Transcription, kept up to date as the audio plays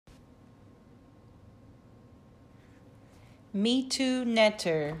Metu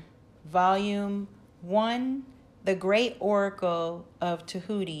Neter, Volume 1, The Great Oracle of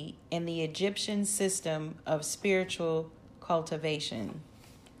Tahuti in the Egyptian System of Spiritual Cultivation.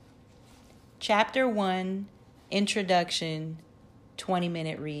 Chapter 1, Introduction,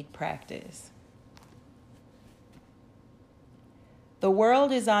 20-minute read practice. The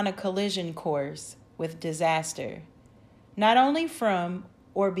world is on a collision course with disaster, not only from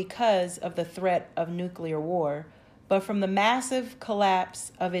or because of the threat of nuclear war, but from the massive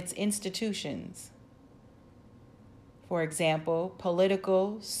collapse of its institutions. For example,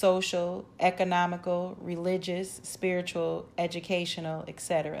 political, social, economical, religious, spiritual, educational,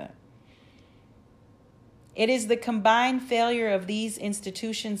 etc. It is the combined failure of these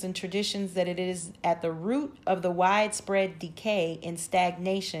institutions and traditions that it is at the root of the widespread decay and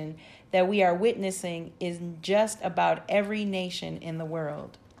stagnation that we are witnessing in just about every nation in the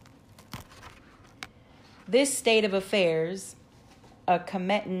world. This state of affairs, a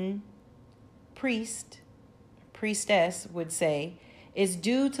Kemetan priestess would say, is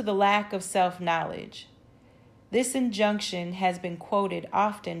due to the lack of self-knowledge. This injunction has been quoted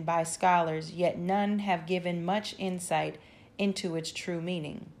often by scholars, yet none have given much insight into its true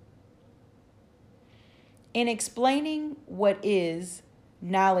meaning. In explaining what is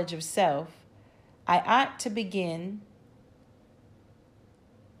knowledge of self, I ought to begin,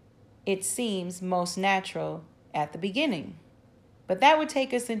 it seems most natural, at the beginning. But that would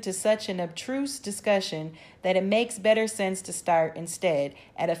take us into such an abstruse discussion that it makes better sense to start instead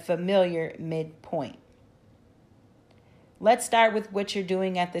at a familiar midpoint. Let's start with what you're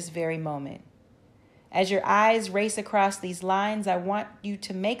doing at this very moment. As your eyes race across these lines, I want you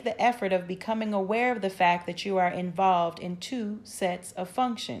to make the effort of becoming aware of the fact that you are involved in two sets of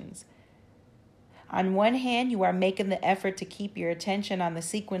functions. On one hand, you are making the effort to keep your attention on the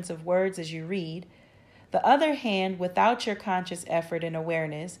sequence of words as you read. The other hand, without your conscious effort and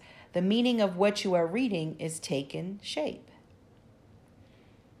awareness, the meaning of what you are reading is taking shape.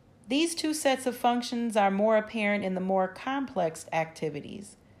 These two sets of functions are more apparent in the more complex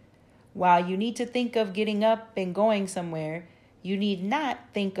activities. While you need to think of getting up and going somewhere, you need not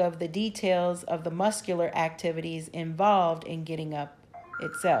think of the details of the muscular activities involved in getting up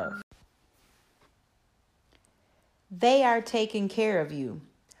itself. They are taking care of you.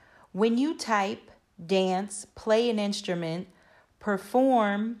 When you type, dance, play an instrument,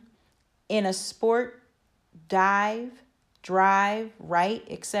 perform in a sport, dive, drive, write,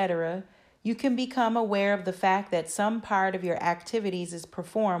 etc., you can become aware of the fact that some part of your activities is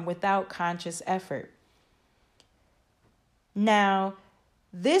performed without conscious effort. Now,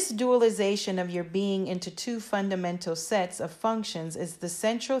 this dualization of your being into two fundamental sets of functions is the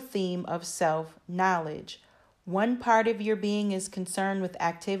central theme of self-knowledge. One part of your being is concerned with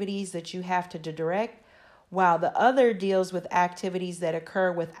activities that you have to direct, while the other deals with activities that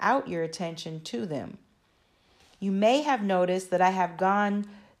occur without your attention to them. You may have noticed that I have gone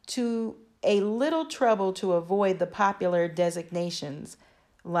to a little trouble to avoid the popular designations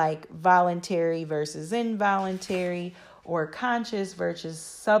like voluntary versus involuntary or conscious versus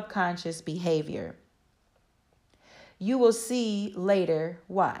subconscious behavior. You will see later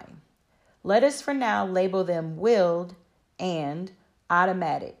why. Let us for now label them willed and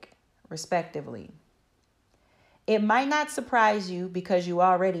automatic, respectively. It might not surprise you because you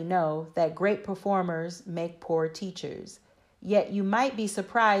already know that great performers make poor teachers. Yet you might be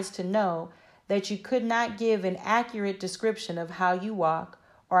surprised to know that you could not give an accurate description of how you walk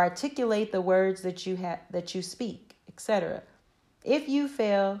or articulate the words that you speak, etc. if you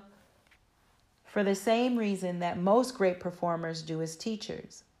fail for the same reason that most great performers do as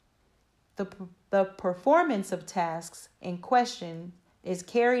teachers. The performance of tasks in question is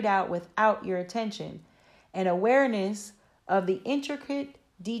carried out without your attention and awareness of the intricate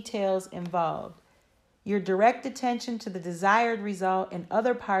details involved. Your direct attention to the desired result in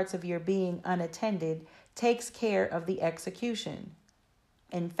other parts of your being unattended takes care of the execution.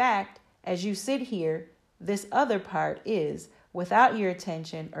 In fact, as you sit here, this other part is, without your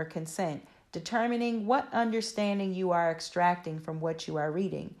attention or consent, determining what understanding you are extracting from what you are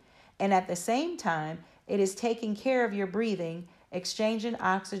reading. And at the same time, it is taking care of your breathing, exchanging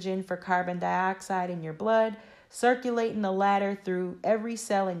oxygen for carbon dioxide in your blood, circulating the latter through every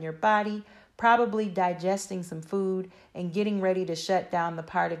cell in your body, probably digesting some food, and getting ready to shut down the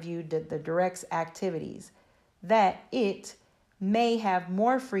part of you that directs activities, that it may have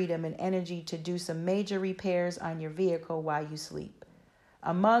more freedom and energy to do some major repairs on your vehicle while you sleep,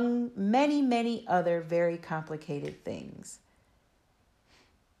 among many, many other very complicated things.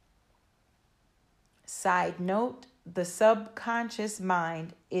 Side note, the subconscious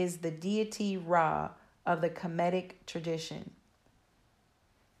mind is the deity Ra, of the Kemetic tradition.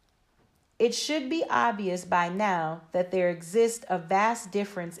 It should be obvious by now that there exists a vast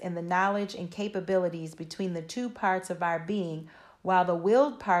difference in the knowledge and capabilities between the two parts of our being, while the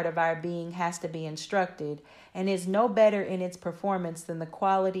willed part of our being has to be instructed and is no better in its performance than the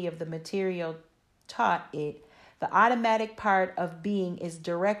quality of the material taught it. The automatic part of being is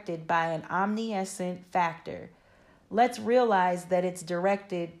directed by an omniscient factor. Let's realize that it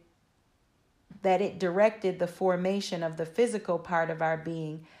directed the formation of the physical part of our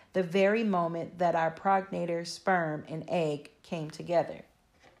being the very moment that our progenitor sperm and egg came together.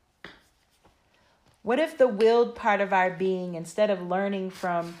 What if the willed part of our being, instead of learning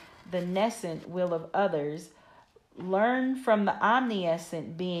from the nescent will of others, learn from the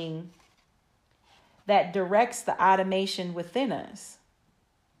omniscient being that directs the automation within us?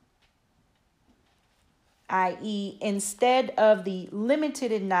 I.e., instead of the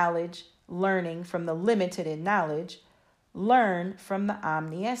limited in knowledge, learning from the limited in knowledge, learn from the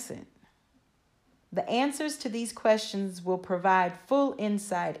omniscient. The answers to these questions will provide full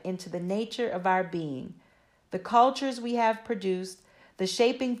insight into the nature of our being, the cultures we have produced, the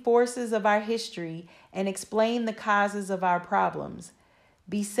shaping forces of our history, and explain the causes of our problems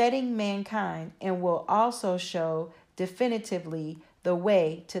besetting mankind, and will also show definitively the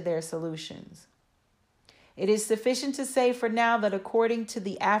way to their solutions. It is sufficient to say for now that according to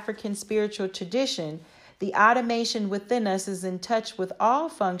the African spiritual tradition, the automation within us is in touch with all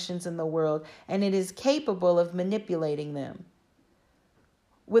functions in the world, and it is capable of manipulating them.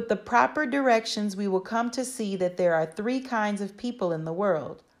 With the proper directions, we will come to see that there are three kinds of people in the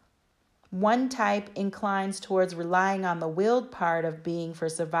world. One type inclines towards relying on the willed part of being for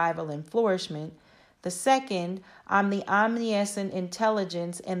survival and flourishment. The second, on the omniscient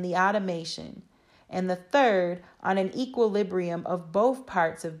intelligence and the automation. And the third, on an equilibrium of both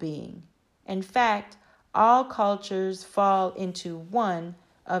parts of being. In fact, all cultures fall into one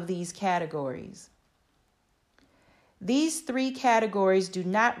of these categories. These three categories do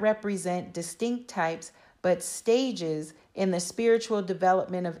not represent distinct types, but stages in the spiritual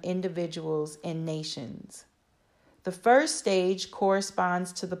development of individuals and nations. The first stage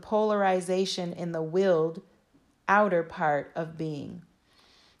corresponds to the polarization in the willed outer part of being,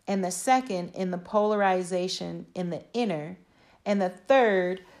 and the second in the polarization in the inner, and the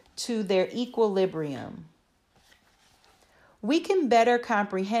third to their equilibrium. We can better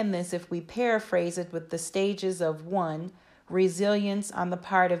comprehend this if we paraphrase it with the stages of 1, resilience on the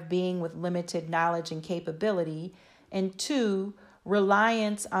part of being with limited knowledge and capability, and 2,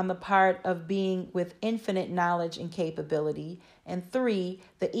 reliance on the part of being with infinite knowledge and capability, and 3,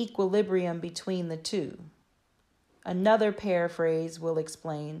 the equilibrium between the two. Another paraphrase will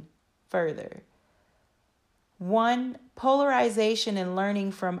explain further. 1, polarization and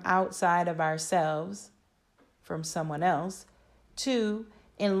learning from outside of ourselves, from someone else. 2,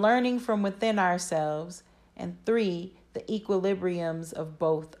 in learning from within ourselves. And 3, the equilibriums of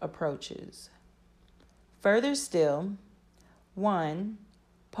both approaches. Further still, 1,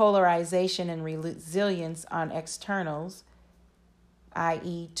 polarization and resilience on externals,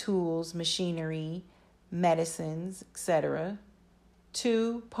 i.e. tools, machinery, medicines, etc.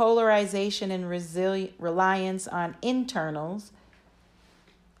 2, polarization and reliance on internals,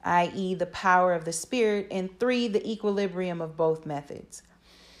 i.e. the power of the spirit. And 3, the equilibrium of both methods.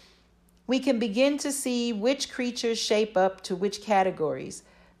 We can begin to see which creatures shape up to which categories.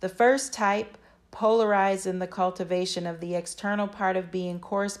 The first type, polarized in the cultivation of the external part of being,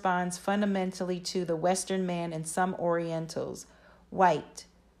 corresponds fundamentally to the Western man and some Orientals, white,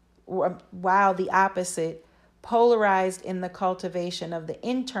 while the opposite, polarized in the cultivation of the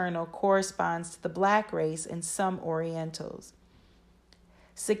internal, corresponds to the black race and some Orientals.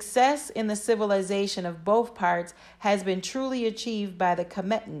 Success in the civilization of both parts has been truly achieved by the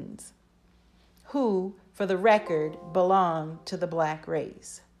Kemetans, who, for the record, belong to the black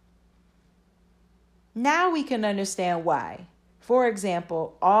race. Now we can understand why. For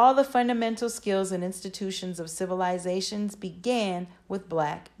example, all the fundamental skills and institutions of civilizations began with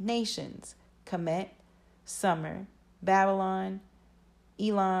black nations: Kemet, Sumer, Babylon,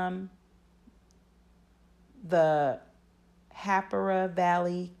 Elam, the Hapara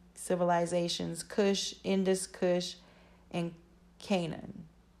Valley civilizations, Kush, Indus Kush, and Canaan.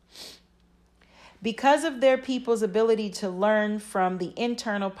 Because of their people's ability to learn from the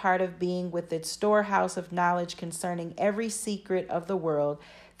internal part of being with its storehouse of knowledge concerning every secret of the world,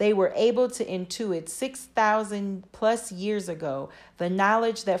 they were able to intuit 6,000 plus years ago the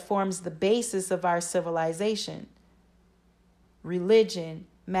knowledge that forms the basis of our civilization: religion,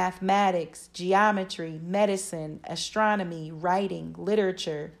 mathematics, geometry, medicine, astronomy, writing,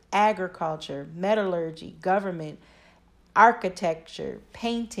 literature, agriculture, metallurgy, government, architecture,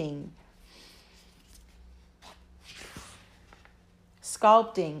 painting,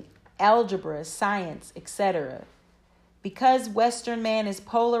 sculpting, algebra, science, etc. Because Western man is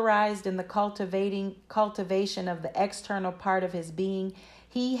polarized in the cultivation of the external part of his being,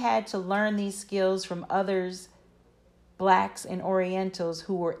 he had to learn these skills from others, Blacks and Orientals,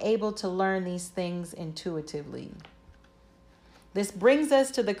 who were able to learn these things intuitively. This brings us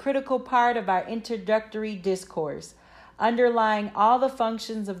to the critical part of our introductory discourse. Underlying all the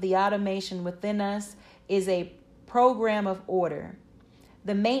functions of the automation within us is a program of order.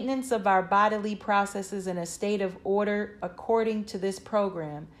 The maintenance of our bodily processes in a state of order according to this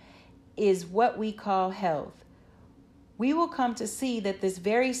program is what we call health. We will come to see that this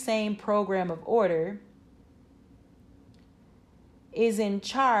very same program of order is in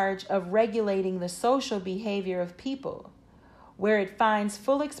charge of regulating the social behavior of people. Where it finds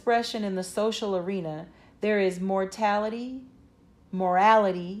full expression in the social arena, there is morality,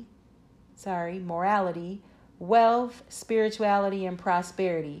 wealth, spirituality, and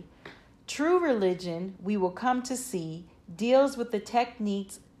prosperity. True religion, we will come to see, deals with the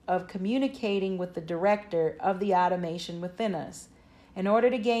techniques of communicating with the director of the automation within us in order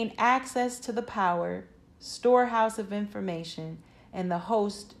to gain access to the power, storehouse of information, and the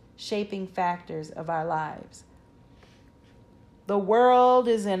host shaping factors of our lives. The world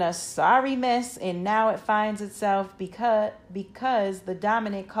is in a sorry mess, and now it finds itself because the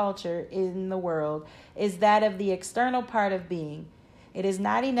dominant culture in the world is that of the external part of being. It is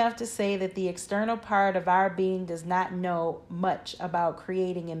not enough to say that the external part of our being does not know much about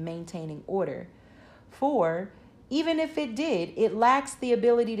creating and maintaining order. For, even if it did, it lacks the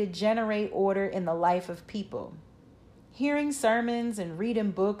ability to generate order in the life of people. Hearing sermons and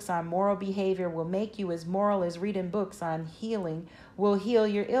reading books on moral behavior will make you as moral as reading books on healing will heal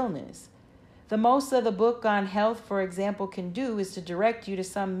your illness. The most of the book on health, for example, can do is to direct you to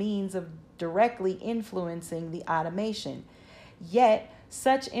some means of directly influencing the automation. Yet,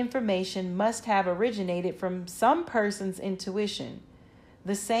 such information must have originated from some person's intuition.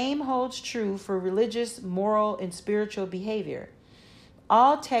 The same holds true for religious, moral, and spiritual behavior.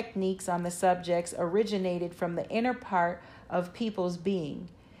 All techniques on the subjects originated from the inner part of people's being.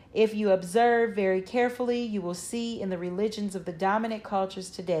 If you observe very carefully, you will see in the religions of the dominant cultures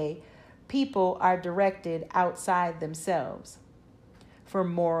today, people are directed outside themselves for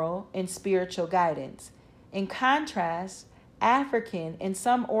moral and spiritual guidance. In contrast, African and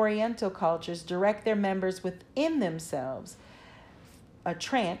some Oriental cultures direct their members within themselves, a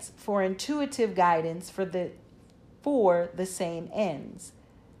trance for intuitive guidance for the same ends.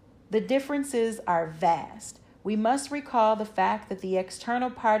 The differences are vast. We must recall the fact that the external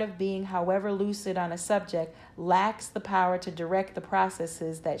part of being, however lucid on a subject, lacks the power to direct the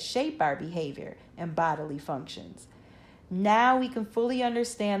processes that shape our behavior and bodily functions. Now we can fully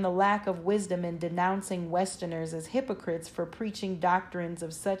understand the lack of wisdom in denouncing Westerners as hypocrites for preaching doctrines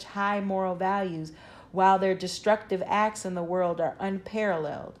of such high moral values while their destructive acts in the world are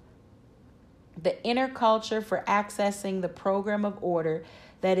unparalleled. The inner culture for accessing the program of order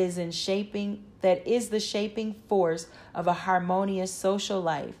that is the shaping force of a harmonious social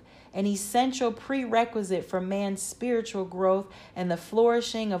life, an essential prerequisite for man's spiritual growth and the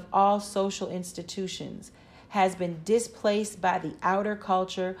flourishing of all social institutions, has been displaced by the outer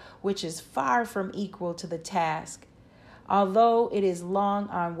culture, which is far from equal to the task. Although it is long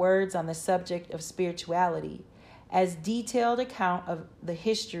on words on the subject of spirituality, as detailed account of the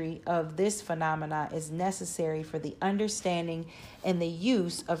history of this phenomena is necessary for the understanding and the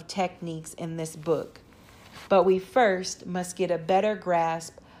use of techniques in this book. But we first must get a better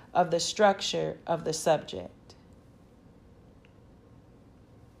grasp of the structure of the subject.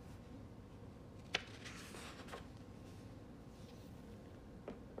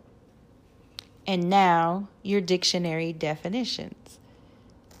 And now, your dictionary definitions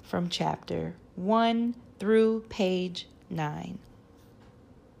from chapter 1 through page 9.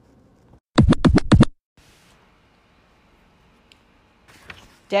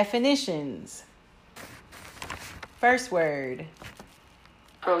 Definitions. First word.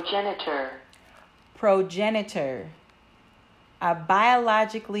 Progenitor. Progenitor. A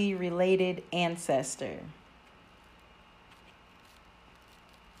biologically related ancestor.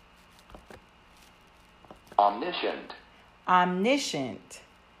 Omniscient. Omniscient.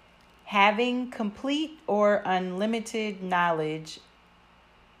 Having complete or unlimited knowledge,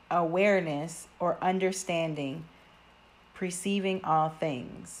 awareness, or understanding, perceiving all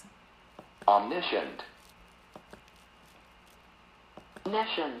things. Omniscient.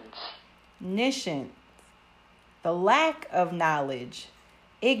 Niscience. The lack of knowledge.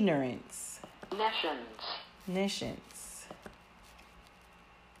 Ignorance. Niscience.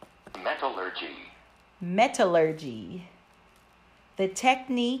 Metallurgy. The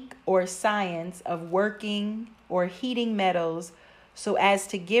technique or science of working or heating metals so as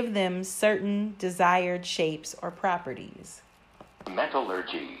to give them certain desired shapes or properties.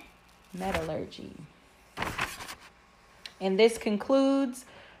 Metallurgy. And this concludes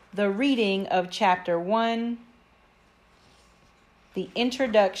the reading of Chapter 1, the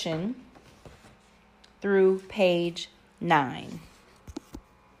introduction, through page 9.